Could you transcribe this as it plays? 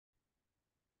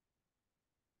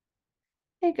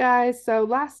Hey guys, so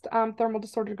last thermal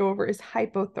disorder to go over is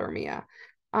hypothermia.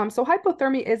 So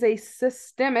hypothermia is a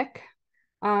systemic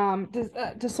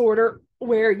disorder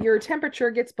where your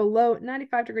temperature gets below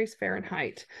 95 degrees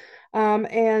Fahrenheit.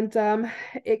 And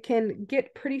it can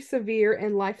get pretty severe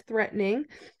and life-threatening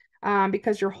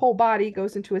because your whole body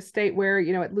goes into a state where,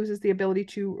 it loses the ability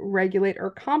to regulate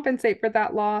or compensate for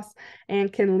that loss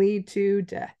and can lead to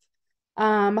death.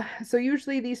 So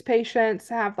usually these patients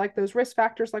have like those risk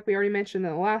factors, like we already mentioned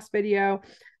in the last video.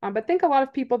 But think a lot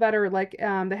of people that are like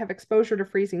they have exposure to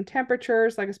freezing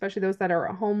temperatures, like especially those that are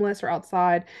homeless or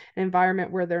outside an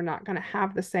environment where they're not going to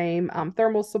have the same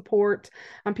thermal support.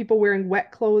 People wearing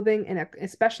wet clothing, and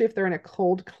especially if they're in a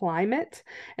cold climate,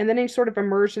 and then any sort of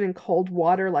immersion in cold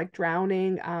water, like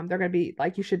drowning. They're going to be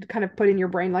like you should kind of put in your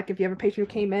brain, like if you have a patient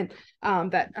who came in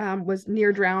that was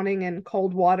near drowning in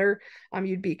cold water,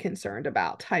 you'd be concerned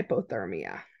about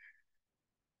hypothermia.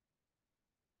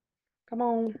 Come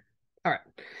on. All right.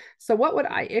 So what would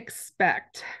I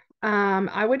expect?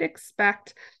 I would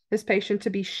expect this patient to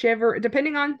be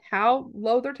depending on how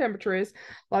low their temperature is.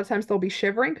 A lot of times they'll be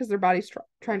shivering because their body's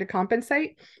trying to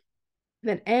compensate.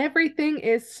 Then everything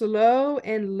is slow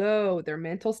and low. Their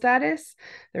mental status,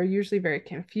 they're usually very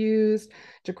confused,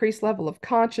 decreased level of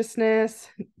consciousness,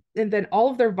 and then all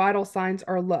of their vital signs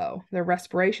are low. Their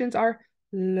respirations are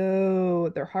low.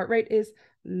 Their heart rate is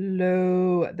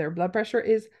low. Their blood pressure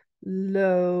is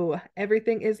low.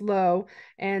 Everything is low.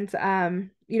 And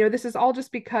this is all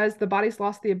just because the body's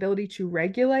lost the ability to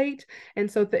regulate.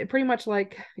 And so pretty much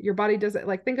like your body does it,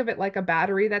 like think of it like a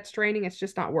battery that's draining. It's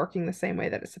just not working the same way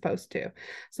that it's supposed to.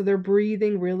 So they're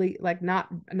breathing really like not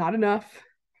enough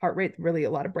heart rate, really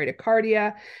a lot of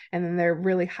bradycardia, and then they're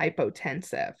really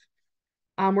hypotensive.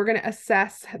 We're going to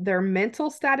assess their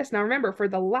mental status. Now, remember, for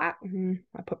the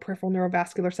I put peripheral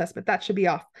neurovascular assessment. That should be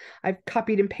off. I've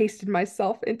copied and pasted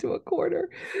myself into a corner.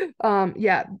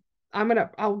 Yeah,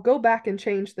 I'll go back and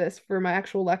change this for my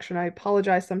actual lecture. And I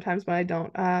apologize sometimes when I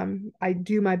don't. I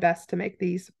do my best to make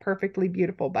these perfectly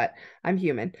beautiful, but I'm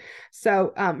human.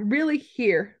 So, really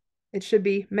here, it should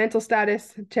be mental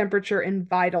status, temperature, and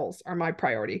vitals are my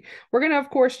priority. We're going to, of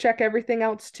course, check everything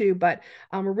else too, but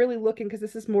we're really looking because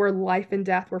this is more life and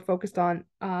death. We're focused on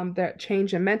the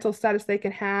change in mental status they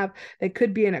can have. They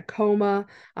could be in a coma.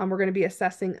 We're going to be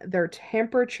assessing their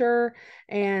temperature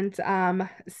and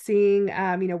seeing,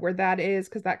 where that is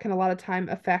because that can a lot of time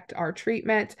affect our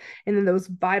treatment. And then those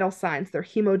vital signs, their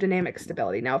hemodynamic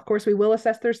stability. Now, of course, we will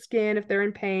assess their skin if they're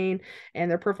in pain and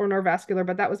their peripheral neurovascular,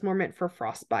 but that was more meant for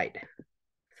frostbite.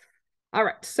 All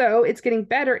right, so it's getting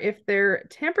better if their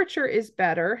temperature is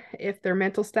better, if their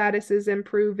mental status is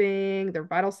improving, their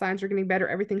vital signs are getting better,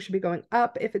 everything should be going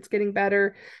up if it's getting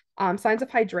better. Signs of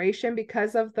hydration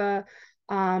because of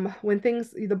when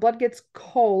the blood gets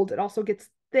cold, it also gets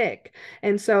thick.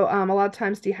 And so a lot of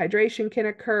times dehydration can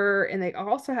occur, and they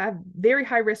also have very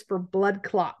high risk for blood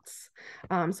clots.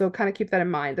 So kind of keep that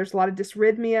in mind. There's a lot of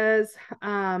dysrhythmias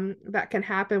that can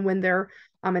happen when they're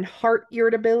and heart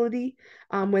irritability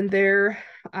when their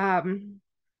what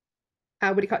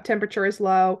do you call it, temperature is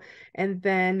low. And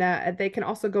then they can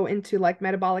also go into like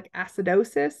metabolic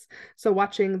acidosis. So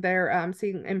watching their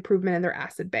seeing improvement in their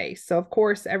acid base. So of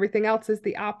course, everything else is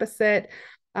the opposite.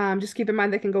 Just keep in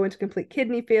mind they can go into complete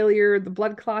kidney failure, the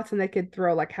blood clots, and they could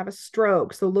have a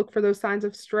stroke. So look for those signs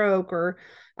of stroke or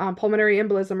pulmonary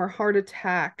embolism or heart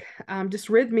attack.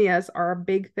 Dysrhythmias are a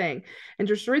big thing. And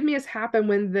dysrhythmias happen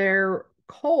when they're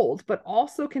cold, but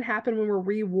also can happen when we're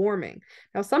rewarming.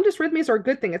 Now, some dysrhythmias are a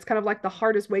good thing. It's kind of like the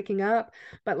heart is waking up,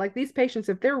 but like these patients,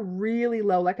 if they're really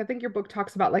low, like I think your book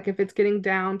talks about, like if it's getting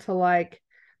down to like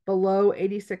below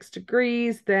 86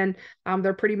 degrees, then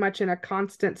they're pretty much in a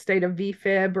constant state of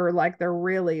VFib, or like they're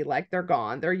really like they're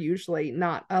gone. They're usually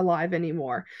not alive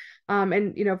anymore.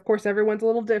 And of course, everyone's a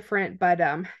little different, but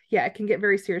yeah, it can get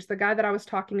very serious. The guy that I was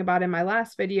talking about in my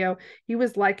last video, he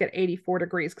was like at 84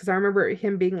 degrees because I remember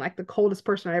him being like the coldest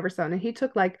person I ever saw, and he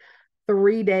took like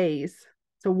 3 days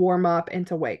to warm up and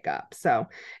to wake up. So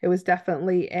it was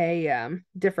definitely a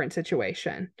different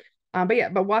situation.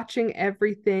 But watching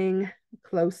everything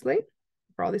closely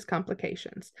for all these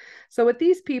complications. So with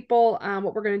these people,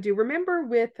 what we're going to do, remember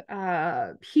with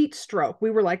heat stroke, we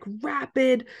were like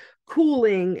rapid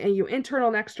cooling and internal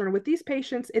and external. With these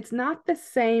patients, it's not the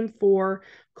same for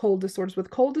cold disorders.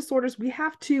 With cold disorders, we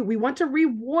want to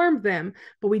rewarm them,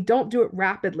 but we don't do it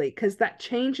rapidly because that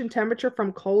change in temperature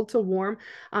from cold to warm,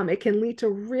 it can lead to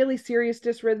really serious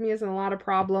dysrhythmias and a lot of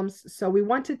problems. So we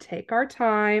want to take our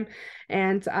time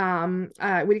and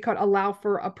what do you call it? Allow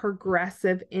for a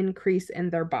progressive increase in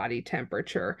their body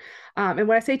temperature. And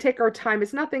when I say take our time,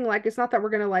 it's not that we're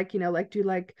gonna do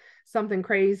like something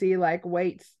crazy, like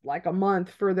wait like a month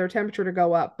for their temperature to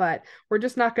go up, but we're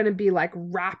just not going to be like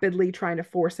rapidly trying to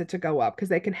force it to go up because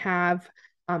they can have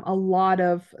a lot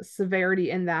of severity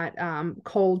in that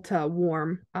cold to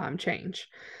warm change.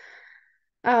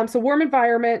 So warm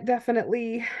environment,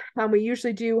 definitely. We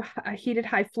usually do a heated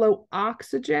high flow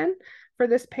oxygen for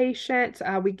this patient.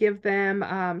 We give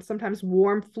them sometimes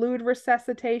warm fluid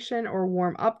resuscitation or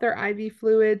warm up their IV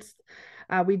fluids.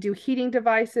 We do heating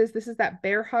devices. This is that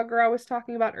bear hugger I was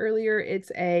talking about earlier.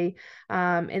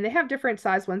 And they have different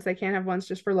size ones. They can have ones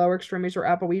just for lower extremities or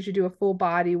up, but we usually do a full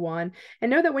body one.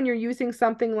 And know that when you're using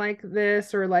something like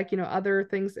this or other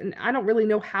things, and I don't really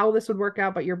know how this would work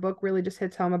out, but your book really just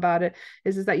hits home about it,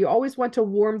 is that you always want to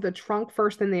warm the trunk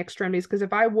first and the extremities. Because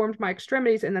if I warmed my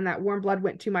extremities and then that warm blood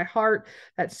went to my heart,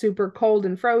 that's super cold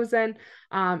and frozen,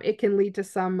 it can lead to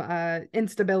some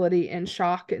instability and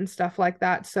shock and stuff like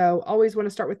that. So always want to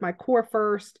start with my core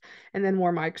first and then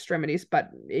warm my extremities.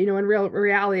 But in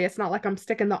reality, it's not like I'm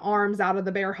sticking the arms out of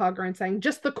the bear hugger and saying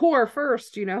just the core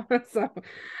first, So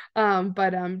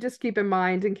just keep in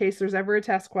mind in case there's ever a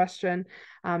test question,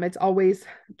 it's always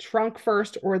trunk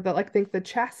first, or think the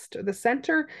chest, the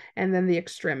center, and then the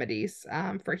extremities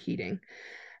for heating.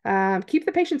 Keep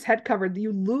the patient's head covered.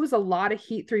 You lose a lot of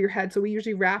heat through your head, so we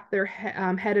usually wrap their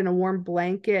head in a warm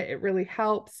blanket. It really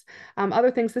helps. Other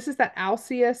things, this is that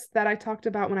Alceus that I talked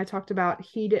about when I talked about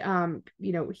heat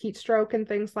stroke and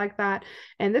things like that.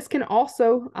 And this can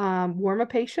also warm a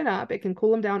patient up. It can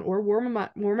cool them down or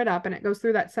warm it up, and it goes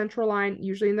through that central line,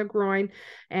 usually in the groin.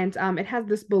 And it has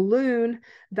this balloon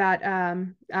that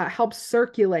helps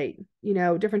circulate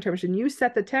different temperatures. And you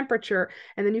set the temperature,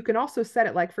 and then you can also set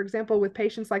it, like for example with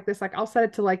patients like this, like I'll set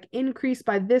it to increase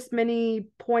by this many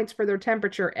points for their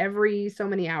temperature every so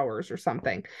many hours or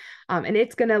something, and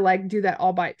it's gonna do that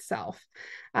all by itself.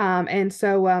 And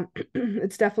so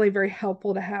it's definitely very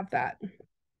helpful to have that.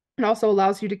 It also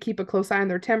allows you to keep a close eye on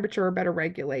their temperature or better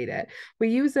regulate it. We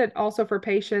use it also for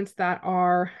patients that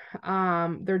are,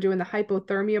 they're doing the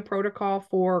hypothermia protocol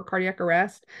for cardiac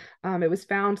arrest. It was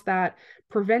found that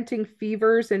preventing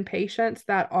fevers in patients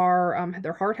that are,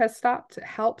 their heart has stopped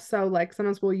helps. So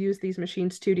sometimes we'll use these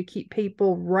machines too to keep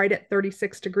people right at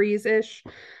 36 degrees-ish.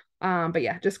 But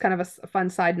yeah, just kind of a fun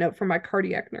side note for my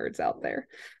cardiac nerds out there.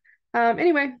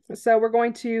 Anyway, so we're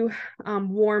going to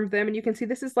warm them, and you can see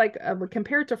this is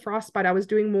compared to frostbite, I was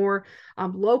doing more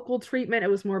local treatment. It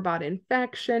was more about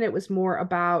infection. It was more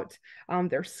about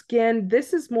their skin.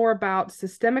 This is more about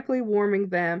systemically warming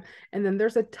them, and then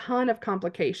there's a ton of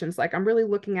complications. I'm really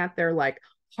looking at their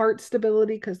heart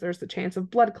stability, because there's the chance of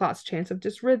blood clots, chance of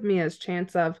dysrhythmias,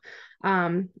 chance of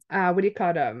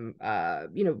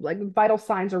vital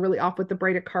signs are really off with the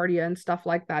bradycardia and stuff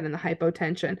like that, and the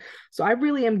hypotension. So I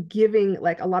really am giving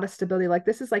a lot of stability.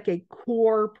 This is a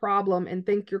core problem, and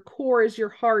think your core is your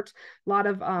heart. A lot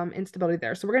of instability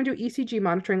there. So we're going to do ECG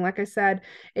monitoring. Like I said,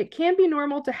 it can be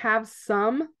normal to have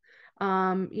some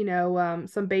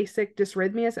basic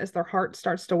dysrhythmias as their heart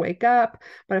starts to wake up.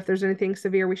 But if there's anything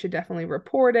severe, we should definitely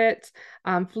report it.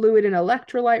 Fluid and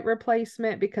electrolyte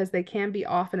replacement, because they can be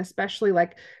off, and especially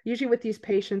usually with these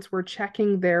patients, we're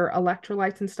checking their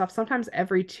electrolytes and stuff, sometimes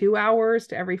every 2 hours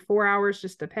to every 4 hours,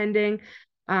 just depending.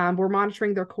 We're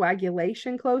monitoring their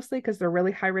coagulation closely because they're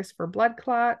really high risk for blood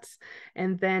clots,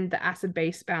 and then the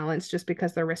acid-base balance, just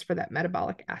because they're risk for that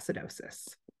metabolic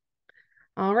acidosis.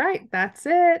 All right, that's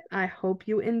it. I hope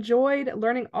you enjoyed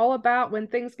learning all about when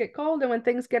things get cold and when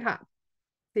things get hot.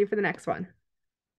 See you for the next one.